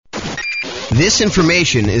This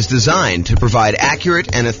information is designed to provide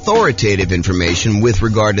accurate and authoritative information with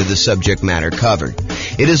regard to the subject matter covered.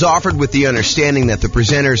 It is offered with the understanding that the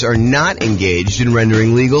presenters are not engaged in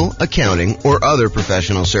rendering legal, accounting, or other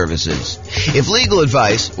professional services. If legal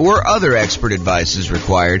advice or other expert advice is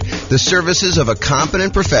required, the services of a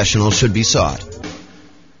competent professional should be sought.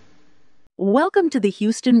 Welcome to the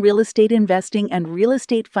Houston Real Estate Investing and Real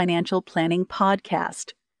Estate Financial Planning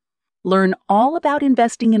Podcast. Learn all about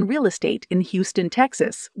investing in real estate in Houston,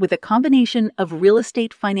 Texas, with a combination of real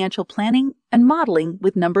estate financial planning and modeling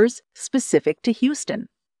with numbers specific to Houston.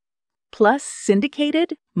 Plus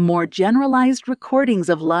syndicated, more generalized recordings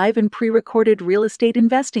of live and pre-recorded real estate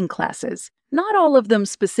investing classes, not all of them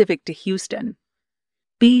specific to Houston.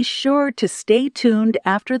 Be sure to stay tuned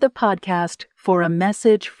after the podcast for a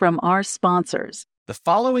message from our sponsors. The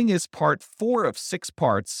following is part 4 of 6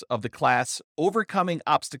 parts of the class, Overcoming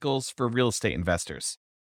Obstacles for Real Estate Investors.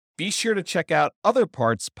 Be sure to check out other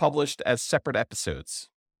parts published as separate episodes.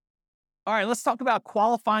 All right, let's talk about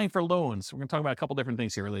qualifying for loans. We're going to talk about a couple different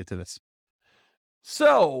things here related to this.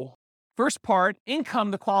 So, first part,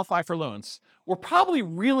 income to qualify for loans. We're probably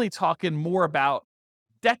really talking more about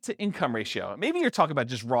debt to income ratio. Maybe you're talking about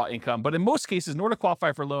just raw income, but in most cases, in order to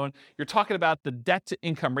qualify for a loan, you're talking about the debt to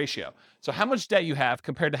income ratio. So how much debt you have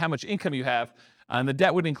compared to how much income you have, and the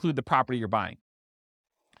debt would include the property you're buying.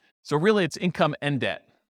 So really it's income and debt.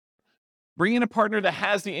 Bring in a partner that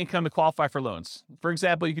has the income to qualify for loans. For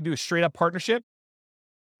example, you could do a straight up partnership,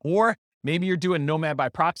 or maybe you're doing nomad by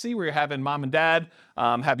proxy where you're having mom and dad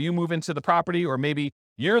have you move into the property, or maybe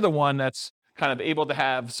you're the one that's kind of able to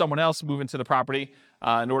have someone else move into the property.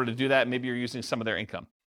 In order to do that, maybe you're using some of their income.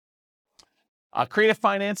 Creative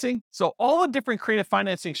financing. So all the different creative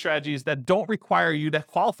financing strategies that don't require you to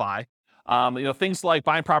qualify, things like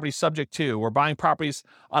buying properties subject to, or buying properties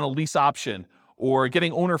on a lease option, or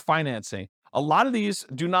getting owner financing. A lot of these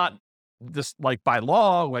do not, just like by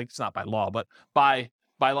law, like it's not by law, but by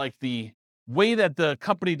like the way that the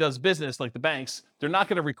company does business, like the banks, they're not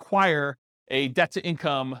going to require a debt to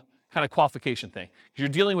income kind of qualification thing. You're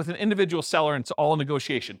dealing with an individual seller and it's all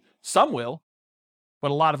negotiation. Some will,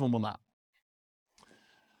 but a lot of them will not.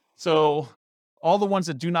 So all the ones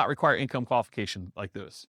that do not require income qualification, like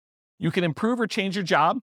those. You can improve or change your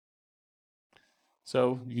job.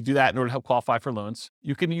 So you can do that in order to help qualify for loans.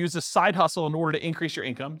 You can use a side hustle in order to increase your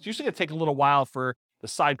income. It's usually going to take a little while for the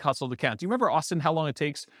side hustle to count. Do you remember, Austin, how long it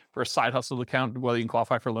takes for a side hustle to count whether you can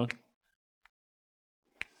qualify for a loan?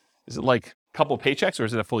 Is it like a couple of paychecks, or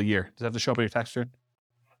is it a full year? Does it have to show up on your tax return?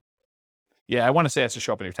 Yeah, I want to say it has to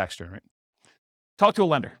show up on your tax return, right? Talk to a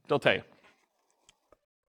lender. They'll tell you.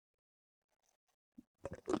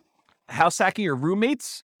 House hacking your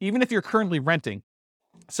roommates, even if you're currently renting.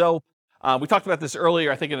 So we talked about this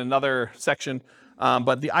earlier, I think in another section,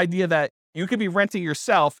 but the idea that you could be renting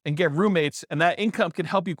yourself and get roommates, and that income can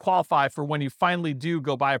help you qualify for when you finally do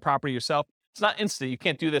go buy a property yourself. It's not instant. You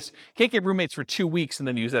can't do this. You can't get roommates for 2 weeks and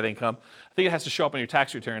then use that income. I think it has to show up on your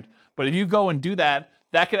tax return. But if you go and do that,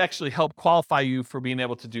 that could actually help qualify you for being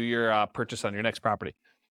able to do your purchase on your next property.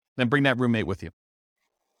 Then bring that roommate with you.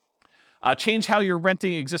 Change how you're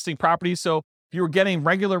renting existing properties. So if you were getting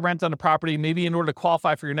regular rent on a property, maybe in order to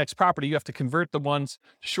qualify for your next property, you have to convert the ones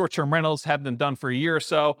to short-term rentals, have them done for a year or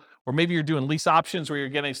so. Or maybe you're doing lease options where you're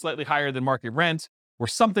getting slightly higher than market rent, or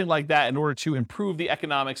something like that in order to improve the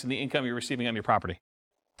economics and the income you're receiving on your property.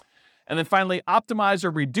 And then finally, optimize or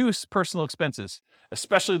reduce personal expenses,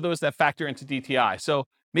 especially those that factor into DTI. So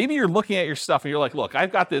maybe you're looking at your stuff and you're like, look,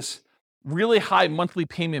 I've got this really high monthly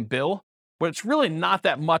payment bill, but it's really not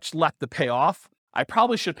that much left to pay off. I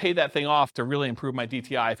probably should pay that thing off to really improve my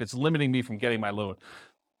DTI if it's limiting me from getting my loan.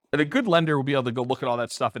 And a good lender will be able to go look at all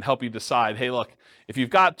that stuff and help you decide, hey, look, if you've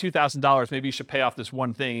got $2,000, maybe you should pay off this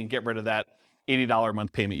one thing and get rid of that $80 a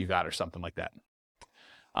month payment you got, or something like that.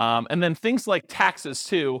 And then things like taxes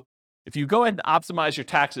too. If you go ahead and optimize your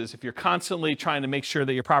taxes, if you're constantly trying to make sure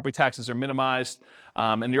that your property taxes are minimized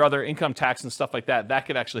and your other income tax and stuff like that, that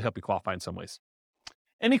could actually help you qualify in some ways.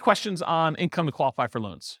 Any questions on income to qualify for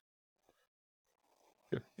loans?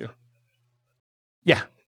 Yeah.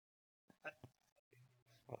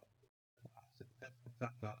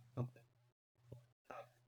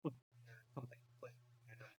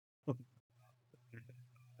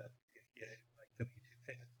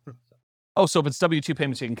 Oh, so if it's W-2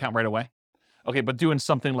 payments, you can count right away? Okay, but doing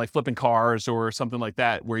something like flipping cars or something like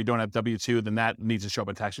that where you don't have W-2, then that needs to show up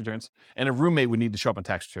on tax returns. And a roommate would need to show up on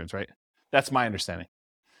tax returns, right? That's my understanding.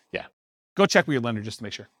 Yeah. Go check with your lender just to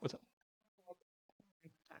make sure. What's up?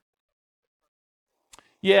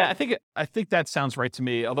 Yeah, I think that sounds right to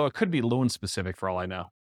me, although it could be loan specific for all I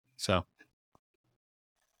know. So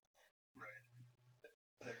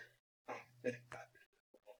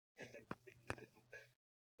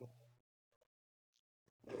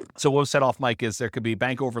So what was set off, Mike, is there could be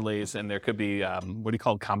bank overlays and there could be, what do you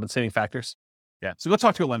call it, compensating factors? Yeah. So go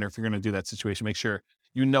talk to a lender if you're going to do that situation. Make sure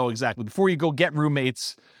you know exactly before you go get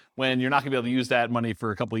roommates when you're not going to be able to use that money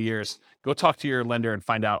for a couple of years. Go talk to your lender and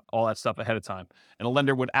find out all that stuff ahead of time. And a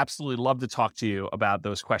lender would absolutely love to talk to you about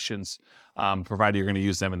those questions, provided you're going to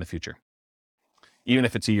use them in the future, even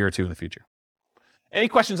if it's a year or two in the future. Any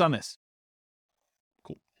questions on this?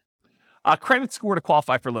 Cool. Credit score to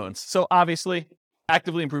qualify for loans. So obviously,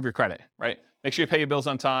 actively improve your credit, right? Make sure you pay your bills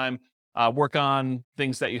on time. Work on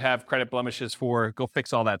things that you have credit blemishes for. Go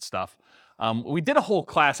fix all that stuff. We did a whole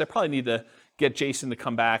class. I probably need to get Jason to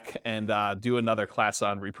come back and do another class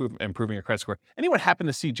on improving your credit score. Anyone happen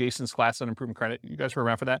to see Jason's class on improving credit? You guys were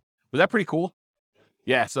around for that? Was that pretty cool?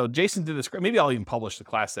 Yeah, so Jason did this. Maybe I'll even publish the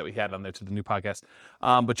class that we had on there to the new podcast.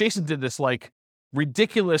 But Jason did this like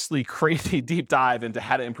ridiculously crazy deep dive into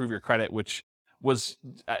how to improve your credit, which was,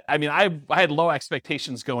 I mean, I had low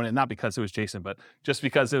expectations going in, not because it was Jason, but just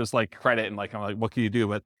because it was like credit and like, I'm like, what can you do?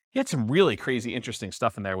 But he had some really crazy, interesting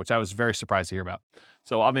stuff in there, which I was very surprised to hear about.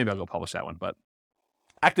 So maybe I'll go publish that one. But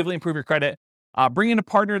actively improve your credit. Bring in a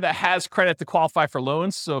partner that has credit to qualify for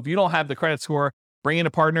loans. So if you don't have the credit score, bring in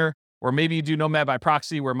a partner, or maybe you do Nomad by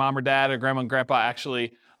proxy where mom or dad or grandma and grandpa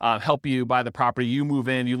actually help you buy the property. You move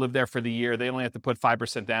in, you live there for the year. They only have to put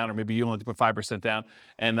 5% down, or maybe you only have to put 5% down,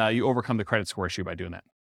 and you overcome the credit score issue by doing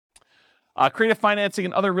that. Creative financing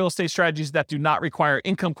and other real estate strategies that do not require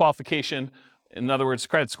income qualification. In other words,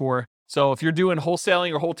 credit score. So if you're doing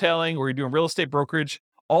wholesaling or wholetailing, or you're doing real estate brokerage,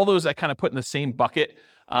 all those I kind of put in the same bucket.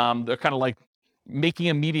 They're kind of like making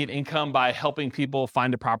immediate income by helping people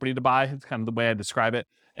find a property to buy. It's kind of the way I describe it.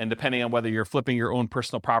 And depending on whether you're flipping your own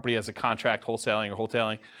personal property as a contract, wholesaling or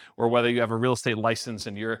wholetailing, or whether you have a real estate license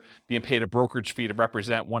and you're being paid a brokerage fee to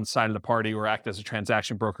represent one side of the party or act as a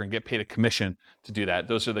transaction broker and get paid a commission to do that.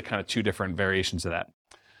 Those are the kind of two different variations of that.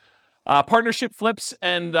 Partnership flips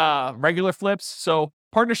and regular flips. So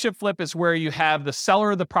partnership flip is where you have the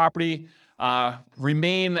seller of the property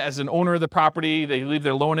remain as an owner of the property. They leave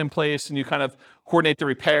their loan in place and you kind of coordinate the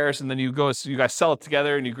repairs, and then you guys sell it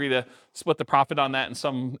together and you agree to split the profit on that in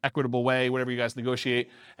some equitable way, whatever you guys negotiate.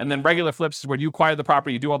 And then regular flips is where you acquire the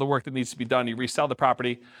property, you do all the work that needs to be done, you resell the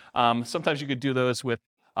property. Sometimes you could do those with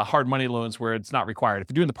hard money loans where it's not required. If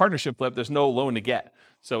you're doing the partnership flip, there's no loan to get.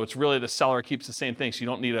 So it's really the seller keeps the same thing, so you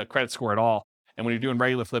don't need a credit score at all. And when you're doing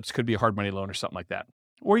regular flips, it could be a hard money loan or something like that.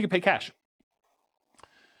 Or you can pay cash.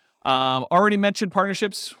 Already mentioned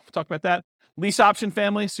partnerships. We'll talk about that. Lease option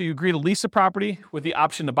family. So you agree to lease a property with the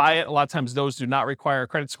option to buy it. A lot of times those do not require a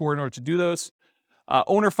credit score in order to do those.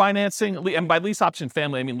 Owner financing. And by lease option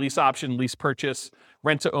family, I mean lease option, lease purchase,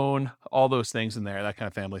 rent to own, all those things in there, that kind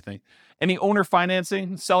of family thing. Any owner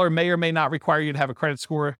financing, seller may or may not require you to have a credit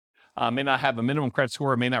score, may not have a minimum credit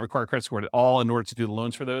score, may not require a credit score at all in order to do the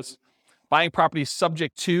loans for those. Buying properties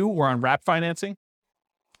subject to or on wrap financing.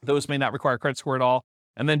 Those may not require a credit score at all.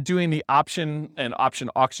 And then doing the option and option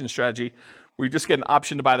auction strategy, where you just get an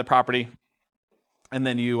option to buy the property, and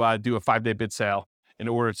then you do a 5-day bid sale in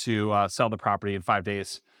order to sell the property in 5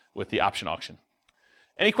 days with the option auction.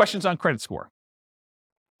 Any questions on credit score?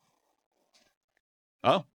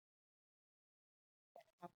 Oh.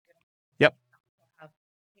 Yep.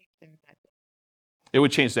 It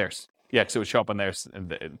would change theirs. Yeah, because it would show up on theirs.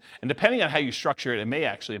 And depending on how you structure it, it may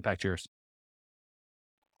actually impact yours.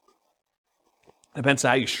 Depends on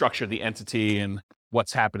how you structure the entity and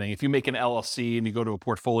what's happening. If you make an LLC and you go to a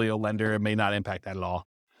portfolio lender, it may not impact that at all.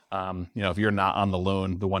 If you're not on the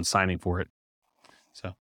loan, the one signing for it. So,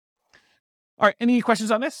 all right, any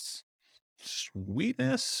questions on this?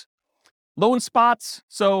 Sweetness. Loan spots.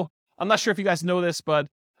 So I'm not sure if you guys know this, but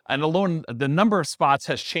the number of spots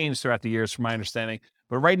has changed throughout the years from my understanding.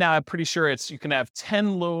 But right now, I'm pretty sure you can have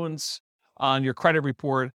 10 loans on your credit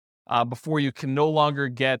report before you can no longer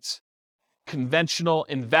get conventional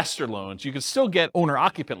investor loans. You can still get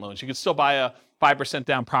owner-occupant loans. You can still buy a 5%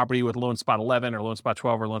 down property with loan spot 11 or loan spot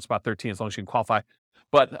 12 or loan spot 13 as long as you can qualify.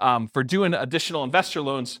 But for doing additional investor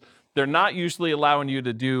loans, they're not usually allowing you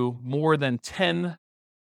to do more than 10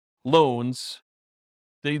 loans.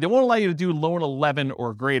 They won't allow you to do loan 11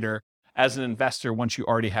 or greater as an investor once you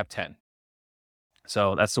already have 10.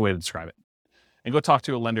 So that's the way to describe it. And go talk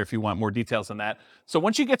to a lender if you want more details on that. So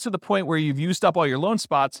once you get to the point where you've used up all your loan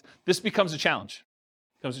spots, this becomes a challenge.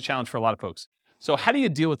 It becomes a challenge for a lot of folks. So how do you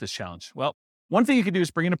deal with this challenge? Well, one thing you can do is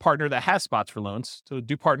bring in a partner that has spots for loans. So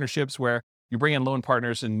do partnerships where you bring in loan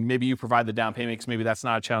partners and maybe you provide the down payment because maybe that's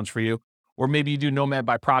not a challenge for you. Or maybe you do Nomad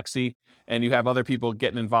by proxy and you have other people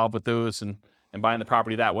getting involved with those and buying the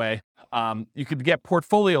property that way. You could get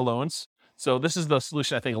portfolio loans. So this is the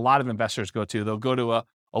solution I think a lot of investors go to. They'll go to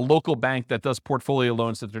a a local bank that does portfolio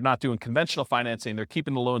loans, that they're not doing conventional financing, they're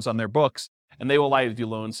keeping the loans on their books, and they will allow you to do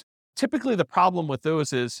loans. Typically, the problem with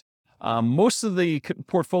those is most of the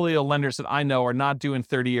portfolio lenders that I know are not doing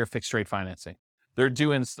 30-year fixed rate financing. They're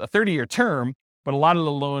doing a 30-year term, but a lot of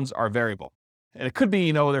the loans are variable. And it could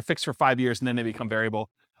be, they're fixed for 5 years and then they become variable.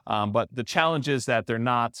 But the challenge is that they're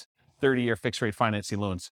not 30-year fixed rate financing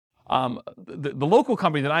loans. The local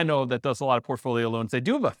company that I know that does a lot of portfolio loans, they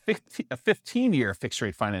do have a 15-year fixed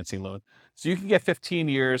rate financing loan. So you can get 15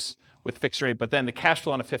 years with fixed rate, but then the cash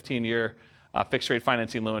flow on a 15-year fixed rate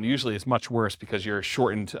financing loan usually is much worse because your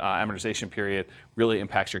shortened amortization period really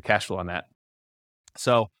impacts your cash flow on that.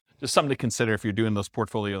 So just something to consider if you're doing those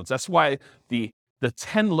portfolio loans. That's why the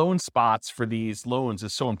 10 loan spots for these loans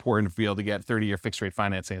is so important to be able to get 30-year fixed rate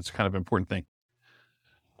financing. It's kind of an important thing.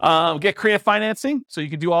 Get creative financing. So you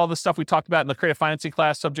can do all the stuff we talked about in the creative financing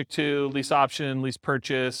class, subject to lease option, lease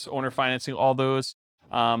purchase, owner financing, all those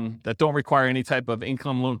that don't require any type of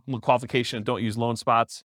income loan qualification and don't use loan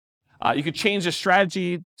spots. You could change the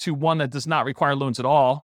strategy to one that does not require loans at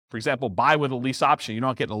all. For example, buy with a lease option. You're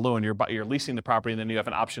not getting a loan. You're leasing the property and then you have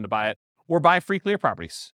an option to buy it, or buy free clear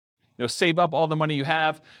properties. Save up all the money you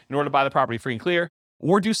have in order to buy the property free and clear,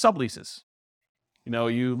 or do subleases.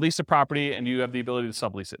 You lease a property and you have the ability to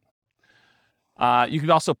sublease it. You can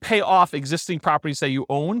also pay off existing properties that you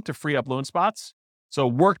own to free up loan spots. So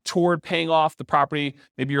work toward paying off the property,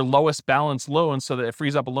 maybe your lowest balance loan, so that it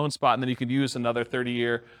frees up a loan spot, and then you could use another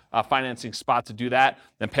 30-year financing spot to do that,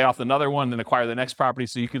 then pay off another one, then acquire the next property.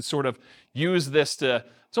 So you can sort of use this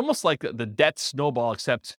it's almost like the debt snowball,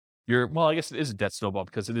 except I guess it is a debt snowball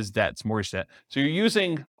because it is debt, it's mortgage debt. So you're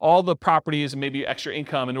using all the properties and maybe extra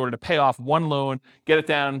income in order to pay off one loan, get it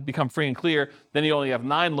down, become free and clear. Then you only have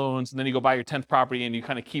 9 loans, and then you go buy your 10th property, and you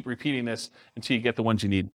kind of keep repeating this until you get the ones you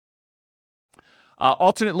need.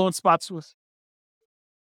 Alternate loan spots with...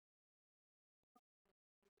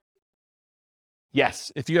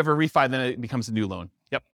 Yes, if you have a refi, then it becomes a new loan.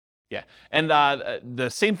 Yep, yeah. And the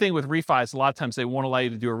same thing with refis. A lot of times they won't allow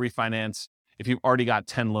you to do a refinance if you've already got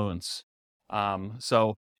 10 loans.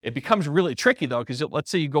 So it becomes really tricky though, because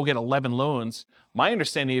let's say you go get 11 loans. My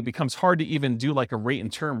understanding, it becomes hard to even do like a rate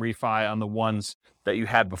and term refi on the ones that you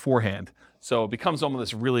had beforehand. So it becomes almost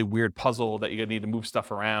this really weird puzzle that you need to move stuff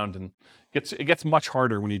around, and it gets much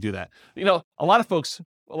harder when you do that. A lot of folks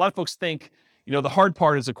think, the hard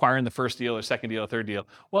part is acquiring the first deal or second deal or third deal.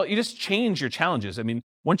 Well, you just change your challenges. I mean,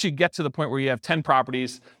 once you get to the point where you have 10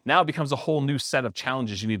 properties, now it becomes a whole new set of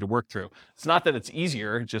challenges you need to work through. It's not that it's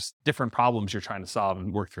easier, just different problems you're trying to solve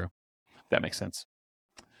and work through. If that makes sense.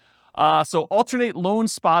 So alternate loan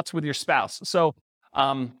spots with your spouse. So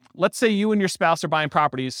let's say you and your spouse are buying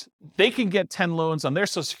properties. They can get 10 loans on their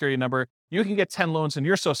Social Security number. You can get 10 loans on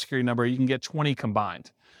your Social Security number. You can get 20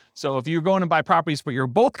 combined. So if you're going to buy properties, but you're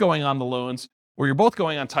both going on the loans, or you're both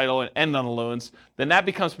going on title and end on the loans, then that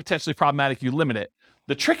becomes potentially problematic. You limit it.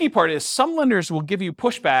 The tricky part is some lenders will give you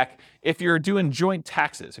pushback if you're doing joint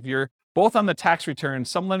taxes. If you're both on the tax return,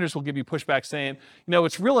 some lenders will give you pushback saying,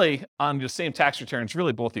 it's really on the same tax return. It's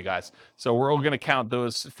really both you guys. So we're all going to count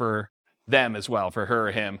those for them as well, for her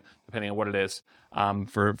or him, depending on what it is,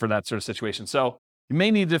 for that sort of situation. So you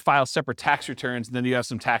may need to file separate tax returns, and then you have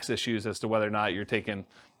some tax issues as to whether or not you're taking,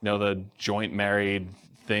 the joint married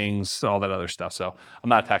things, all that other stuff. So I'm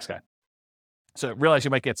not a tax guy. So realize you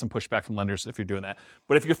might get some pushback from lenders if you're doing that.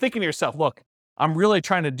 But if you're thinking to yourself, look, I'm really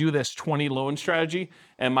trying to do this 20 loan strategy,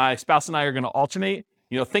 and my spouse and I are going to alternate,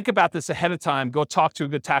 think about this ahead of time. Go talk to a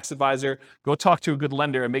good tax advisor, go talk to a good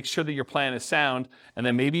lender, and make sure that your plan is sound. And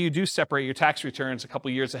then maybe you do separate your tax returns a couple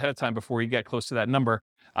of years ahead of time before you get close to that number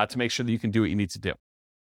to make sure that you can do what you need to do.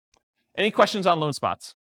 Any questions on loan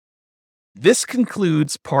spots? This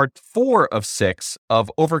concludes part 4 of 6 of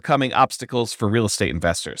Overcoming Obstacles for Real Estate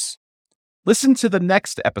Investors. Listen to the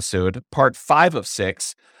next episode, part 5 of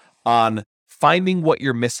 6, on finding what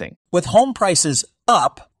you're missing. With home prices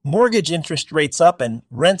up, mortgage interest rates up, and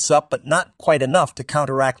rents up, but not quite enough to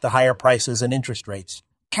counteract the higher prices and interest rates,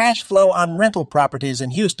 cash flow on rental properties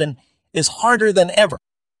in Houston is harder than ever.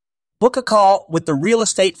 Book a call with the Real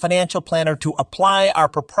Estate Financial Planner to apply our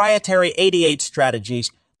proprietary 88 strategies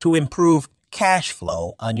to improve cash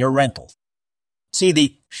flow on your rentals. See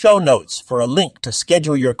the show notes for a link to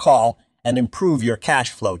schedule your call and improve your cash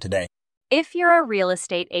flow today. If you're a real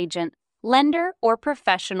estate agent, lender, or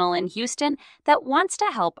professional in Houston that wants to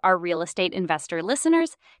help our real estate investor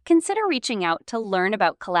listeners, consider reaching out to learn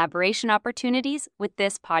about collaboration opportunities with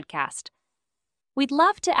this podcast. We'd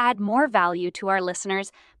love to add more value to our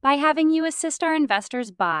listeners by having you assist our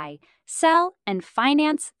investors buy, sell, and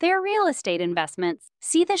finance their real estate investments.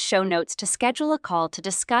 See the show notes to schedule a call to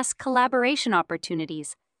discuss collaboration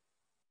opportunities.